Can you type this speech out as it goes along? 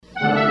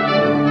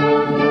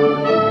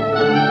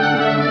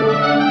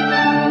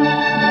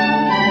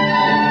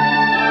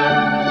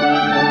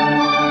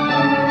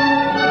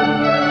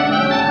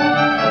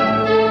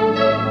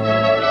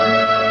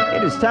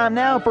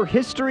for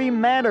History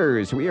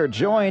Matters. We are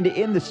joined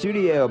in the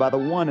studio by the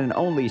one and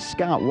only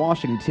Scott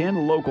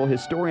Washington, local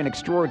historian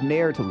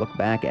extraordinaire, to look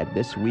back at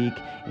this week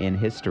in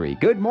history.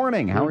 Good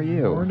morning. How are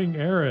you? Good morning,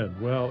 Aaron.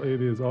 Well,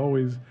 it is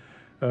always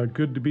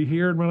good to be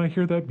here, and when I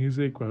hear that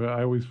music,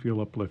 I always feel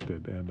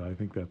uplifted, and I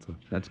think that's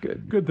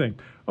good. Good thing.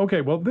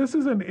 Okay, well, this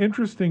is an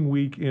interesting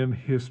week in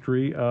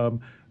history.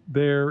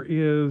 There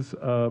is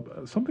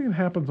something that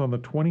happens on the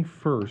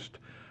 21st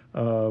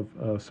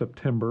of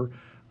September,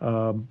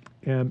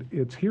 and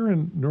it's here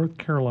in North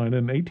Carolina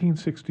in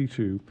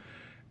 1862,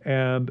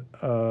 and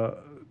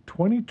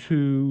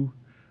 22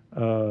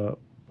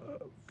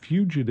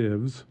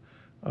 fugitives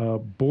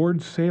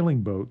board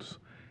sailing boats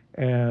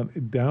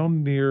and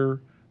down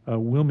near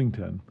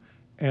Wilmington,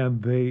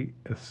 and they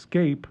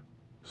escape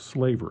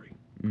slavery.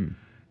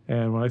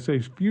 And when I say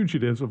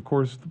fugitives, of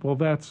course, well,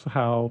 that's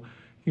how,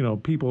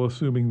 people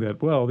assuming that,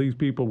 well, these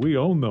people, we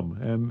own them,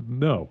 and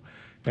no.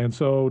 And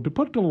so to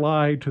put to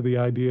lie to the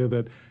idea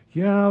that,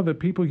 that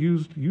people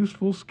used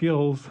useful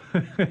skills,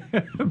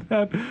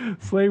 that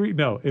slavery,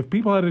 no, if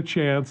people had a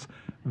chance,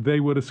 they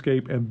would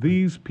escape, and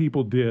these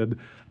people did.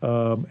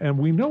 And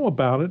we know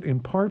about it in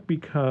part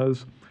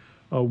because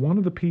one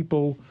of the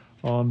people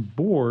on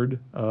board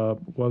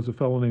was a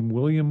fellow named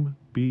William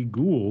B.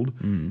 Gould,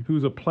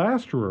 who's a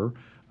plasterer,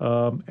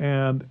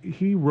 and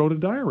he wrote a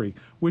diary,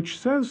 which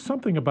says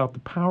something about the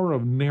power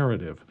of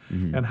narrative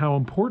and how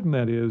important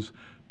that is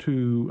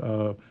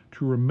to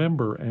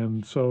remember.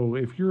 And so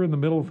if you're in the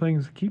middle of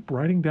things, keep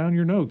writing down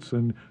your notes,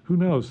 and who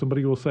knows,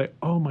 somebody will say,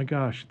 oh my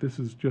gosh, this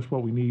is just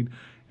what we need.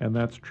 And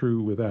that's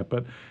true with that.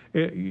 But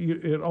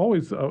I'm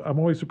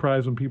always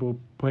surprised when people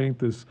paint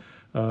this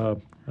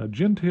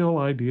genteel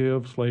idea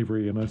of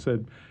slavery. And I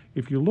said,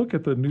 if you look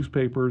at the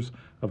newspapers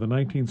of the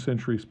 19th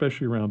century,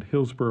 especially around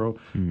Hillsborough,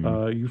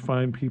 you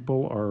find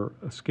people are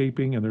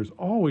escaping, and there's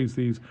always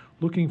these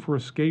looking for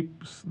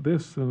escape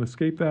this and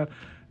escape that.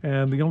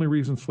 And the only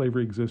reason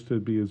slavery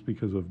existed is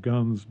because of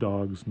guns,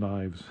 dogs,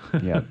 knives,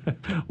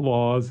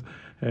 laws,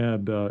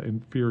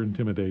 and fear,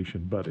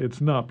 intimidation. But it's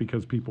not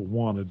because people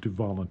wanted to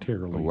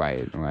voluntarily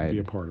be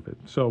a part of it.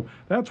 So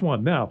that's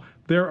one. Now,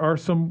 there are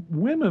some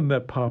women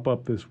that pop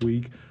up this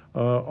week,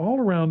 all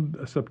around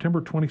September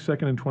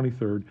 22nd and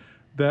 23rd,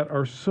 that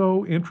are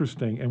so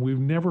interesting, and we've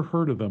never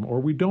heard of them, or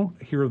we don't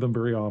hear of them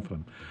very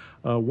often.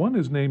 One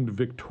is named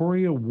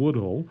Victoria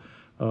Woodhull,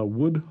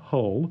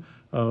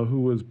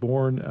 who was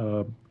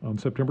born on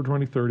September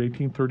 23rd,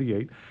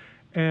 1838.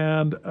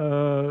 And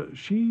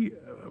she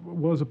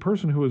was a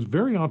person who was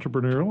very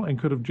entrepreneurial and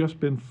could have just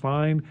been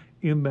fine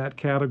in that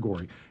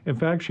category. In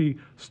fact, she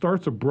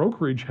starts a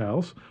brokerage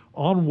house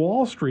on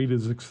Wall Street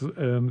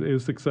and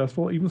is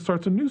successful, even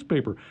starts a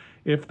newspaper.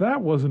 If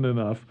that wasn't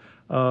enough,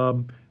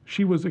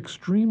 she was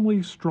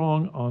extremely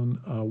strong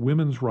on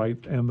women's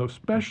rights, and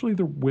especially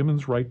the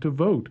women's right to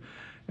vote.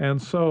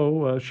 And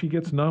so she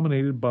gets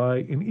nominated by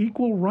an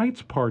Equal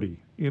Rights Party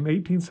in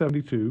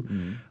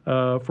 1872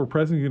 for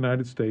President of the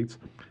United States.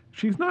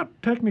 She's not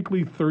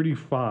technically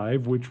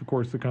 35, which of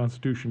course the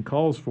Constitution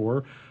calls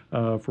for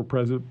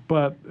president,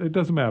 but it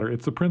doesn't matter.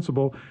 It's the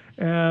principle.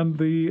 And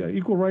the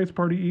Equal Rights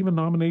Party even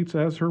nominates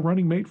as her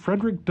running mate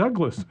Frederick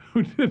Douglass,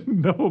 who didn't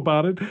know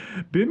about it,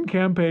 didn't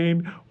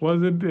campaign,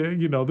 wasn't,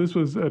 this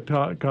was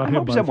caught him by surprise. I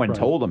hope someone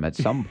told him at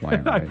some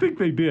point. I Right? think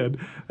they did.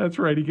 That's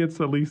right. He gets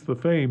at least the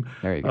fame.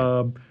 There you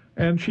go.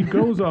 And she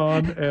goes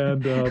on,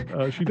 and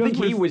she does. I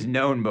think he was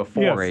known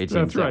before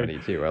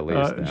 1872, right. At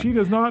least. She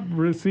does not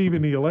receive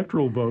any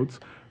electoral votes,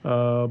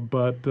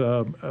 but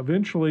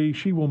eventually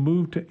she will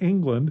move to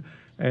England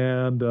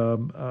and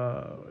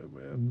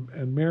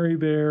marry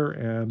there.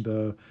 And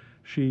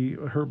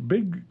her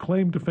big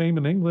claim to fame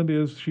in England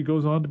is she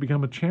goes on to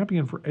become a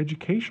champion for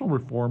educational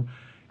reform,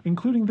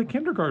 including the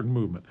kindergarten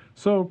movement.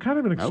 So kind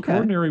of an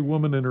extraordinary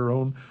woman in her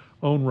own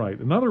right.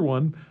 Another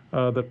one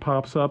that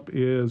pops up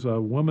is a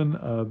woman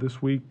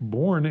this week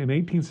born in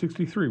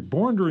 1863,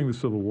 born during the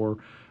Civil War,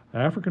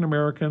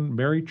 African-American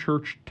Mary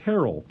Church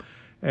Terrell.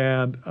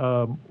 And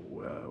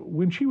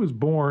when she was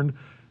born,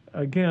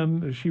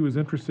 again, she was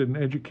interested in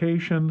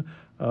education,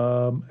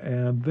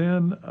 and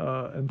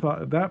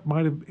thought that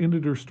might have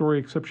ended her story,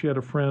 except she had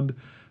a friend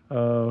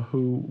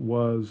who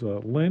was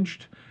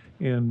lynched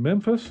in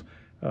Memphis,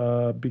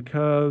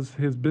 because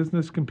his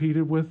business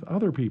competed with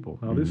other people.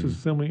 Now, this is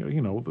similar,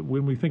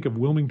 when we think of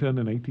Wilmington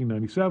in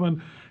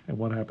 1897 and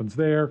what happens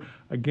there,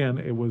 again,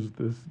 it was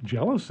this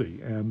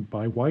jealousy and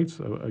by whites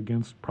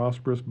against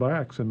prosperous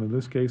blacks. And in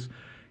this case,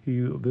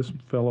 this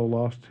fellow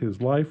lost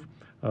his life,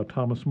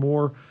 Thomas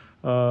More,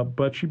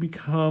 but she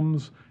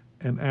becomes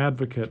an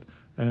advocate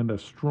and a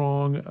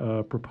strong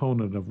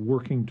proponent of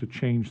working to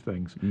change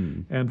things.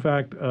 In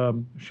fact,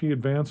 she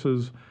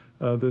advances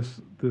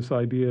this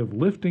idea of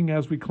lifting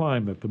as we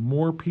climb, that the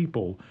more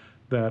people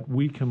that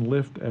we can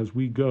lift as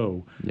we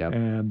go.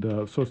 And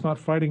so it's not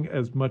fighting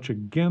as much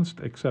against,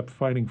 except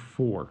fighting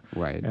for.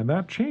 Right. And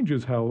that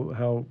changes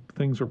how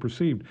things are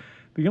perceived.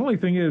 The only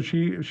thing is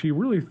she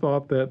really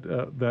thought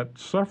that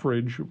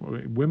suffrage,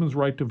 women's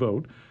right to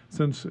vote,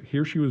 since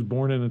here she was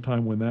born in a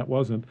time when that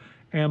wasn't,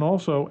 and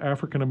also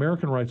African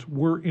American rights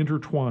were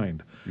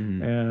intertwined.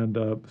 And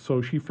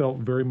so she felt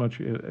very much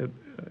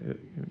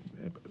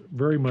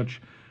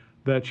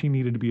that she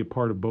needed to be a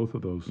part of both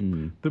of those.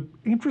 The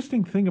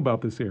interesting thing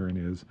about this, Aaron,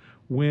 is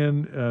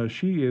when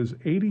she is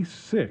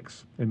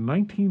 86 in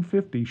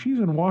 1950, she's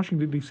in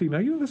Washington, D.C.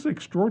 Now, this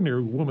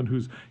extraordinary woman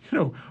who's,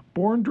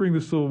 born during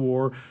the Civil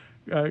War,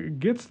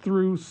 gets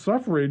through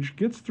suffrage,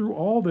 gets through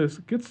all this,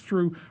 gets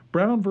through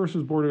Brown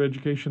versus Board of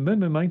Education.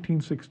 Then in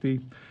 1960,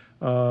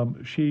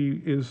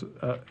 she is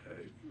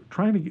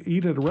trying to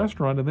eat at a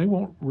restaurant, and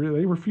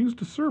they refuse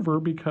to serve her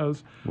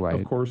because,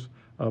 of course,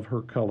 of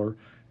her color.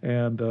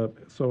 And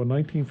so in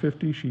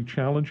 1950, she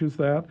challenges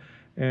that,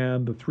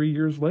 and 3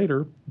 years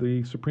later,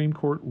 the Supreme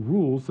Court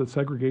rules that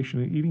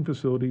segregation in eating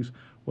facilities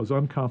was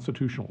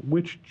unconstitutional,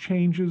 which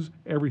changes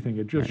everything.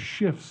 It just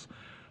shifts,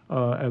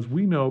 as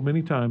we know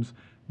many times,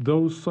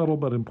 those subtle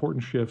but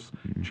important shifts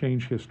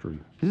change history.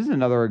 This is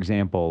another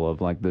example of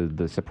like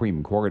the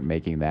Supreme Court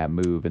making that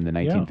move in the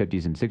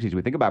 1950s and 60s.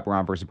 We think about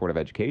Brown versus Board of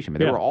Education, but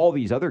there were all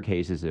these other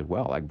cases as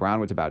well. Like Brown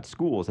was about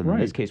schools, and then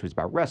this case was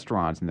about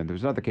restaurants, and then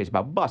there's another case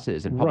about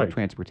buses and public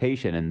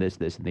transportation, and this,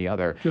 and the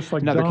other. Just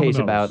like another Domino's.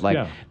 case about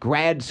like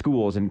grad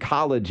schools and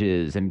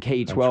colleges and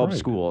K-12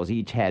 schools.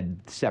 Each had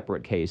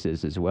separate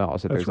cases as well.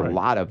 So there's a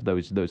lot of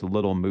those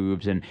little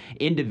moves and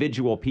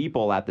individual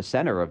people at the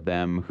center of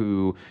them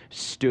who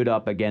stood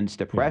up against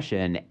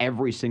oppression.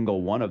 Every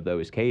single one of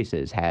those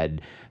cases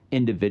had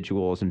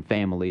individuals and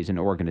families and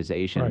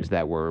organizations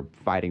that were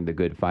fighting the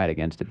good fight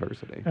against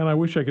adversity. And I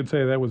wish I could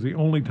say that was the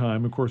only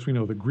time. Of course, we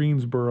know the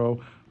Greensboro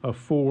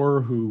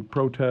Four who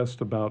protest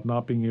about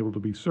not being able to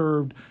be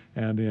served,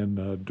 and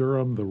in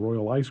Durham, the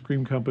Royal Ice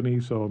Cream Company.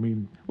 So, I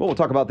mean... Well, we'll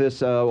talk about this.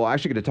 We're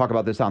actually going to talk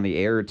about this on the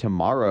air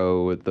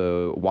tomorrow at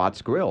the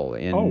Watts Grill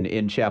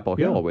in Chapel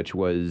Hill, which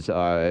was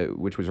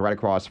right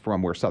across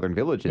from where Southern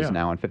Village is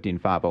now on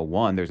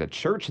 15501. There's a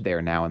church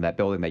there now in that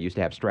building that used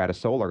to have Strata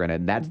Solar in it,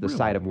 and that's the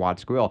site of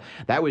Watts Grill.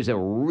 That was a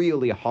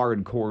really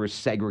hardcore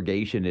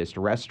segregationist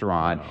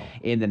restaurant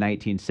in the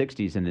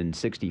 1960s, and in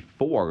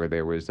 64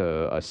 there was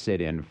a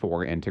sit-in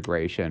for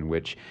integration,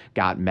 which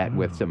got met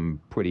with some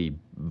pretty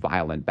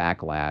violent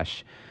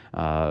backlash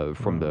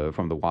from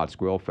the Watts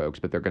Grill folks,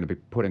 but they're going to be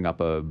putting up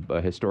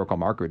a historical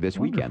marker this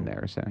weekend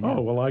there. So,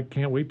 Oh, well, I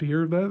can't wait to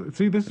hear that.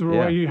 See, this is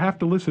why you have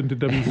to listen to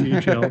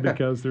WCHL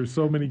because there's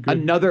so many good...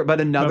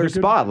 Another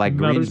spot, like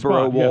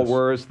Greensboro, spot,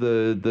 Woolworths,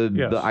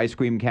 the ice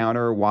cream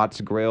counter,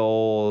 Watts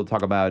Grill.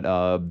 Talk about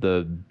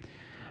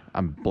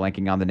I'm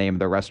blanking on the name of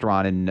the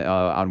restaurant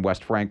on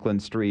West Franklin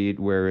Street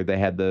where they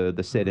had the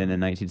sit-in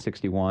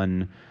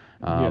 1961.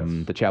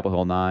 The Chapel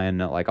Hill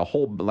 9,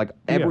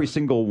 every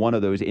single one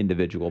of those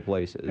individual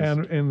places.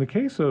 And in the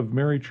case of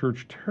Mary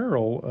Church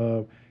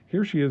Terrell,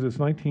 here she is, it's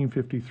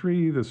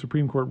 1953, the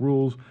Supreme Court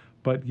rules,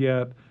 but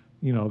yet,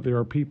 there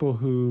are people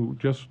who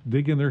just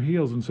dig in their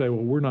heels and say,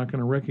 well, we're not going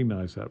to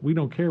recognize that. We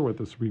don't care what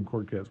the Supreme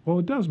Court gets. Well,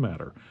 it does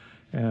matter,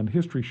 and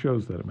history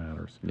shows that it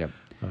matters. Yep.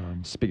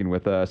 Speaking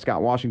with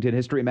Scott Washington,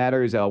 History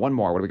Matters. One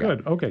more. What do we got?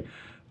 Good. Okay.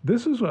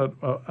 This is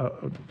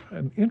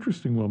an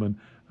interesting woman,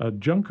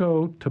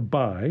 Junko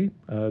Tabei,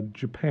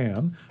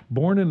 Japan,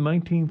 born in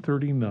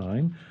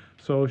 1939.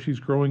 So she's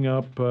growing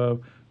up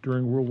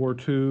during World War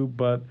II,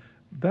 but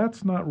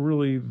that's not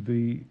really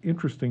the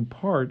interesting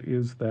part,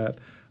 is that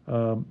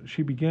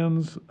she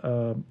begins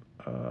a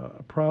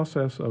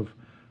process of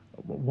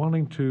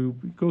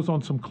goes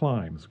on some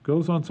climbs,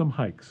 goes on some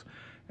hikes,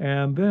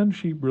 and then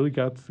she really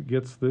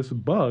gets this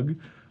bug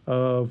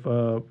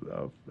of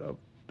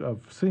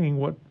seeing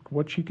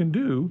what she can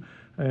do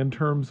in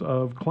terms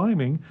of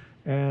climbing,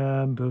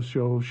 and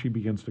so she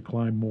begins to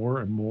climb more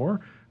and more.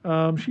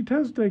 She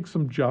does take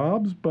some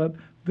jobs, but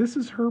this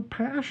is her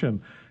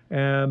passion,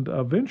 and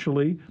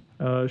eventually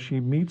she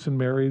meets and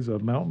marries a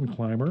mountain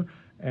climber,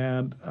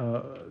 and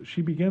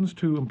she begins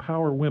to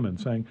empower women,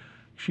 saying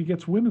she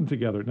gets women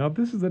together. Now,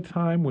 this is a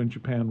time when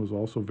Japan was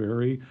also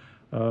very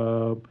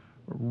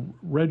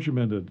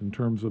regimented in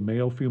terms of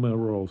male-female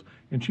roles,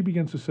 and she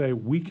begins to say,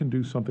 we can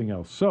do something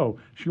else. So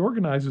she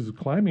organizes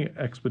climbing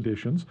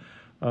expeditions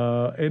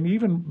and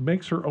even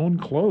makes her own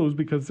clothes,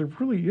 because there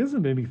really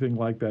isn't anything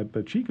like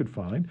that she could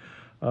find.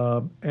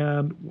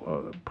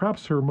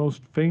 Perhaps her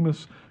most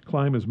famous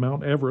climb is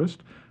Mount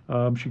Everest.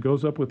 She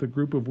goes up with a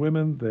group of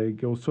women. They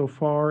go so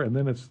far, and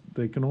then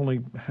they can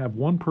only have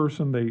one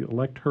person. They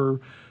elect her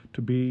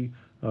to be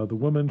the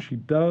woman. She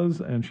does,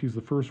 and she's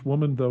the first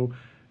woman, though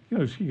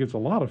she gets a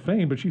lot of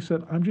fame, but she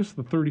said, I'm just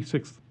the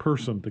 36th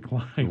person to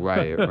climb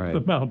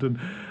the mountain,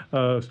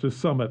 to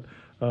summit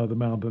the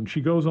mountain.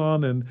 She goes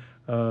on,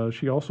 and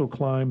she also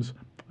climbs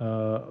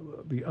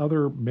the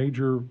other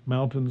major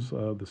mountains,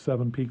 the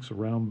 7 peaks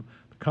around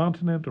the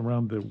continent,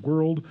 around the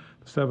world,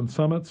 the 7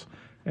 summits.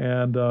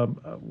 And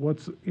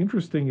what's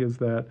interesting is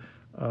that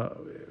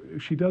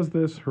she does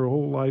this her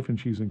whole life, and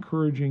she's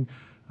encouraging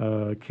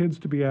kids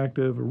to be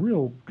active, a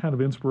real kind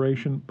of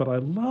inspiration. But I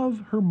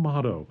love her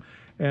motto,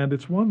 and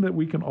it's one that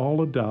we can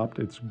all adopt.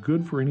 It's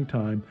good for any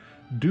time.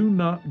 Do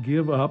not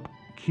give up.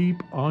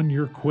 Keep on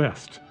your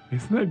quest.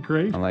 Isn't that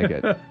great? I like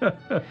it.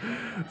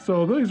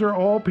 So these are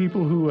all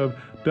people who have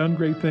done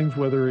great things,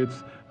 whether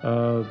it's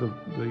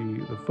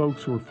the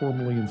folks who were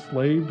formerly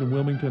enslaved in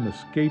Wilmington,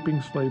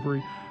 escaping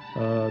slavery,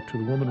 to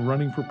the woman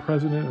running for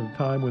president at a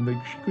time when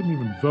she couldn't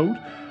even vote,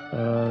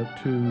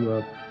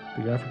 to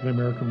the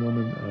African-American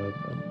woman,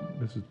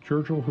 Mrs.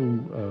 Churchill,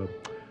 who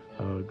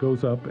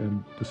goes up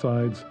and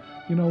decides,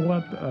 you know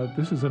what,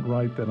 this isn't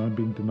right that I'm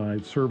being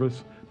denied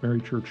service, Mary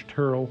Church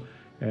Terrell,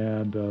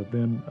 and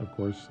then, of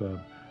course,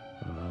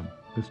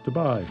 Miss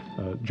Tobai,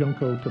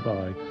 Junko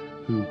Tobai,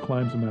 who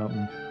climbs a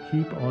mountain.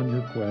 Keep on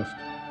your quest.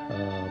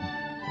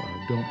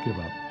 Don't give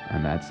up.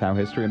 And that's how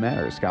history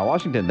matters. Scott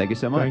Washington, thank you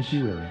so much. Thank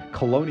you, Larry.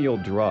 Colonial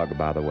Drug,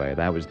 by the way.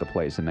 That was the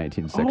place in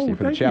 1960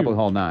 for the Chapel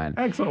Hill 9.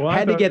 Excellent. Well,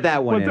 Had to get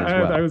that one in as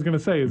well. I was going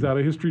to say, is that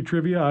a history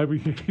trivia?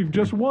 You've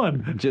just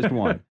won. Just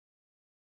won.